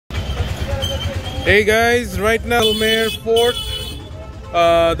Hey guys, right now Jaisalmer Fort,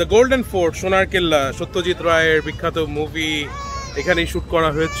 the Golden Fort, Sonar Killa, Satyajit Rayer bikhato movie ekhane shoot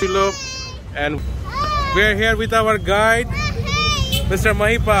kora hoyechilo, and we are here with our guide Mr.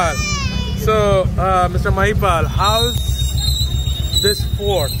 Mahipal. So Mr. Mahipal, how's this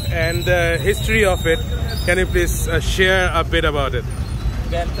fort and the history of it? Can you please share a bit about it?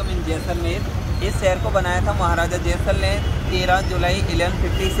 Welcome in Jaisalmer. इस शहर को बनाया था महाराजा जैसल ने 13 जुलाई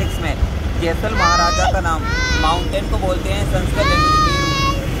 1156 में। जैसल महाराजा का नाम mountain को बोलते हैं संस्कृत लैंग्वेज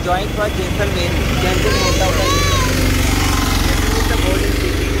में। जॉइंट हुआ जैसलमेर कैंसिल होता है गोल्डन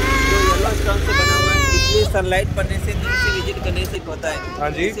सिटी जो येलो स्टोन से बना हुआ है, इसलिए सनलाइट पड़ने से दूर से विजिट करने से होता है।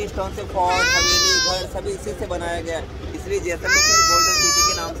 हाँ जी, इसी स्टोन से फोर्ट, हवेली, घर सभी इसी से बनाया गया, इसलिए जैसलमेर गोल्डन सिटी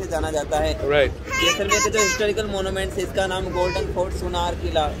के नाम से जाना जाता है। जैसलमेर के जो हिस्टोरिकल मोनूमेंट्स है, इसका नाम गोल्डन फोर्ट, सोनार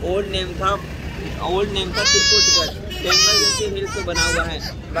किला, ओल्ड नेम था तिरकुटगढ़, बेंगल जैसे हिल से बना हुआ है।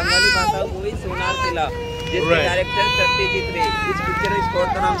 बंगाली भाषा मूवी सोनार किला, जिसके डायरेक्टर सत्यजीत रे, इस पिक्चर इस फोर्ट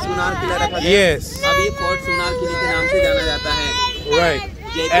का नाम सोनार किला रखा गया। अब ये फोर्ट सोनार किले के नाम से जाना जाता है।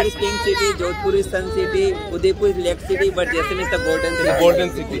 Jaipur is pink city, Jodhpur is sun city, Udaipur is lake city, but Jaisalmer is the golden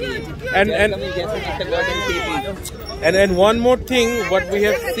city. And one more thing, what we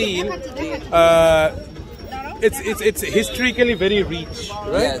have seen, it's historically very rich,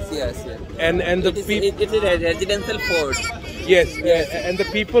 right? Yes. And the people, it is a residential fort. Yes. And the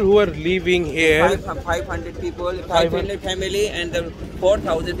people who are living here, 500 people, 500 family, and the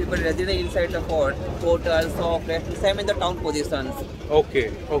 4,000 people resident inside the fort. Hotels, shops, same in the town positions. Okay.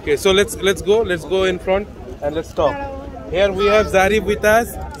 So let's go in front and let's talk. Here we have Zarib with us.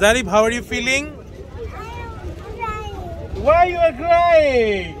 Zarib, how are you feeling? Why you are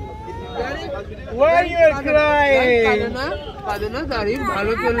crying? Why you are crying?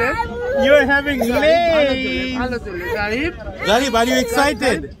 You are having lace. Zarib, are you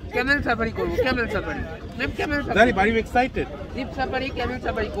excited? Camel safari korbo, camel safari. Zarib, are you excited? Jeep safari, camel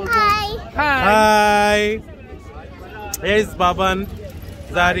safari korbo. Hi. Here is Baban,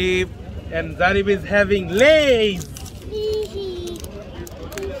 Zarib, and Zarib is having lace.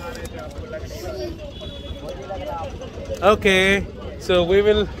 Okay, so we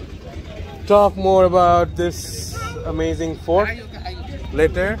will talk more about this amazing fort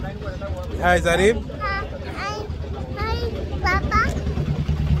later. Hi Zarib. Hi Papa.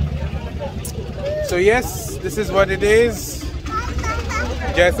 So yes, this is what it is.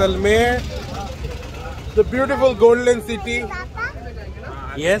 Jaisalmer, the beautiful golden city. Papa?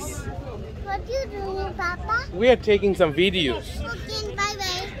 Yes. What you doing, Papa? We are taking some videos. Okay, bye.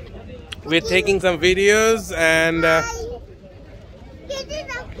 We're taking some videos and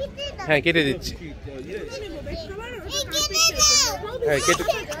হ্যাঁ কেটে দিচ্ছি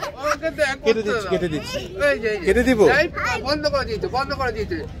কেটে দিব বন্ধ করে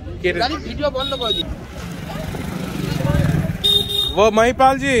দিতে video বন্ধ করে দিতে। वो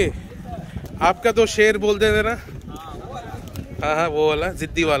महिपाल जी, आपका तो शेर बोल दे देना। हाँ वो वाला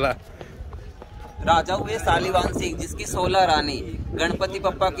जिद्दी वाला। राजा हुए सालिवान सिंह, जिसकी 16 रानी, गणपति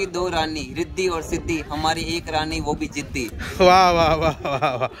पप्पा की 2 रानी, रिद्धि और सिद्धि, हमारी 1 रानी वो भी जिद्दी।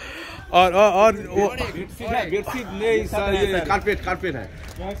 वाह। और वो कारपेट है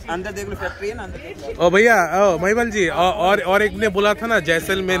अंदर, देख लो फैक्ट्री है ना अंदर। ओ भैया, ओ महिपाल जी, और एक ने बोला था ना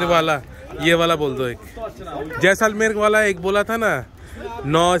जैसलमेर वाला, ये वाला बोल दो। एक जैसलमेर वाला एक बोला था ना,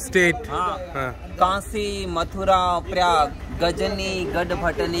 9 स्टेट। हाँ। काशी, मथुरा, प्रयाग, गजनी,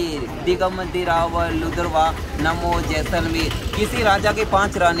 गढ़भटनी, दिगंबरी, रावल, लुदरवा, नमो, जैसलमेर। किसी राजा के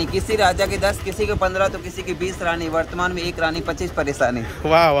 5 रानी, किसी राजा के 10, किसी के 15 तो किसी की 20 रानी। वर्तमान में 1 रानी 25 परेशानी।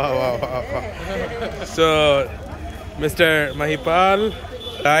 वाह। So Mr. Mahipal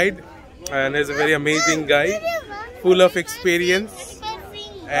died and is a very amazing guy, full of experience,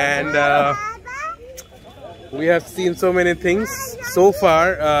 and we have seen so many things so far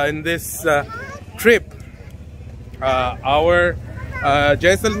in this trip. Our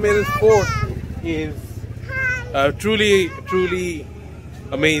Jaisalmer fort is truly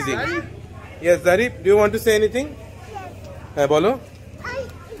amazing. Yes, Zarib, do you want to say anything? Bolo?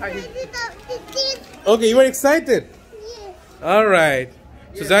 Okay, you are excited? Yes. All right.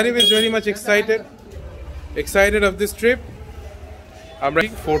 So Zarib is very much excited of this trip. আমরা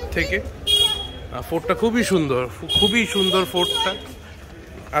fort থেকে, ফোর্টটা খুবই সুন্দর ফোর্টটা।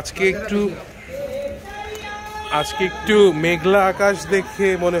 আজকে একটু মেঘলা আকাশ দেখে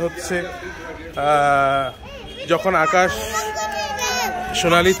মনে হচ্ছে যখন আকাশ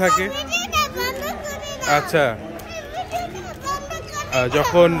সোনালি থাকে, আচ্ছা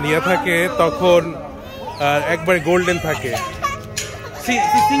যখন নিয়ে থাকে তখন একবার গোল্ডেন থাকে।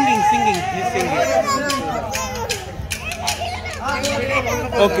 Singing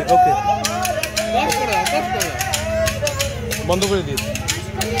Okay. বন্ধ করে দিস।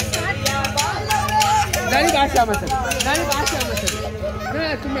 দাঁড়িয়ে আসে আমার সাথে, দাঁড়িয়ে আসে আমার সাথে।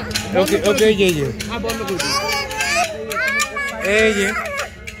 হ্যাঁ তুমি ওকে ওকে, এই যে হ্যাঁ বন্ধ করে দিই। এই যে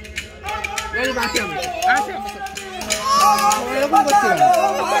দাঁড়িয়ে আসে আমার সাথে, আসে আমার সাথে। এরকম করছিলাম।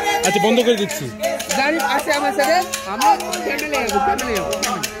 আচ্ছা বন্ধ করে দিচ্ছি। দাঁড়িয়ে আসে আমার সাথে, আমরা ফ্যামিলি যাবো।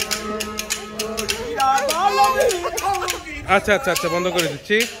 আচ্ছা আচ্ছা আচ্ছা, বন্ধ করে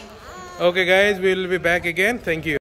দিচ্ছি। Okay guys, will be back again. Thank you.